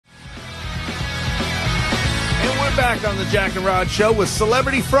back on the Jack and Rod Show with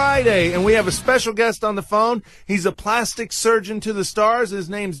Celebrity Friday, and we have a special guest on the phone. He's a plastic surgeon to the stars. His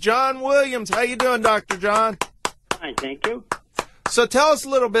name's John Williams. How you doing, Dr. John? Fine, thank you. So tell us a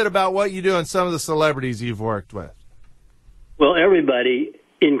little bit about what you do and some of the celebrities you've worked with. Well, everybody,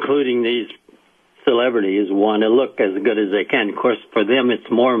 including these celebrities, want to look as good as they can. Of course, for them, it's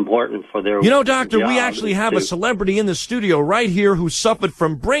more important for their Doctor, we actually have a celebrity in the studio right here who suffered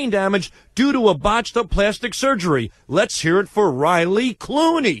from brain damage due to a botched-up plastic surgery. Let's hear it for Riley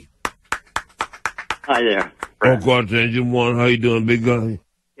Clooney. Hi there. Oh, God, Engine 1, how you doing, big guy?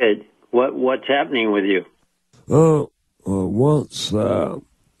 Good. What's happening with you? Once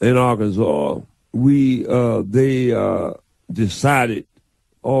in Arkansas, they decided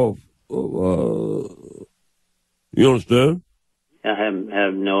off. You understand? I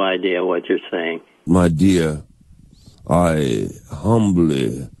have no idea what you're saying. My dear, I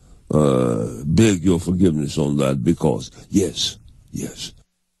humbly beg your forgiveness on that because, yes.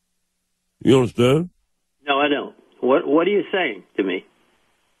 You understand? No, I don't. What are you saying to me?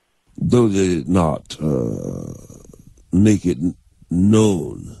 Though they did not make it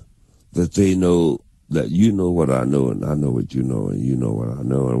known that they know that you know what I know, and I know what you know, and you know what I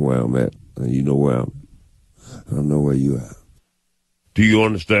know, and where I'm at, and you know where I know where you are. Do you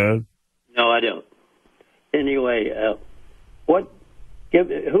understand? No, I don't. Anyway, who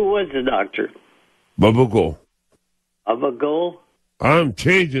was the doctor? Babago. Abago? I'm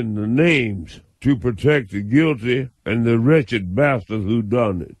changing the names to protect the guilty and the wretched bastard who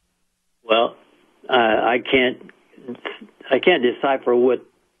done it. Well, I can't decipher what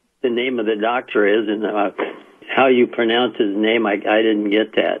the name of the doctor is, and how you pronounce his name. I didn't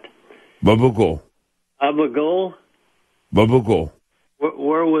get that. Babago. Abago? Babago.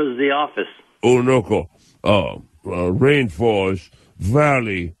 Where was the office? Orinoco. Rainforest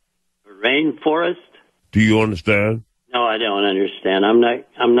Valley. Rainforest? Do you understand? No, I don't understand. I'm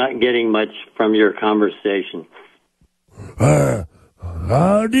not getting much from your conversation.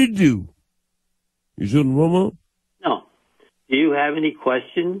 How did you? You shouldn't, Mama? No. Do you have any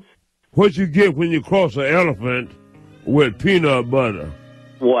questions? What you get when you cross an elephant with peanut butter?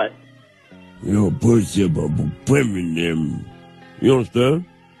 What? You push your women them. You understand?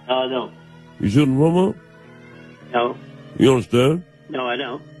 No, I don't. You shouldn't, Mama? No. You understand? No, I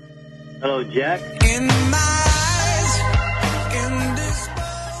don't. Hello, Jack? In my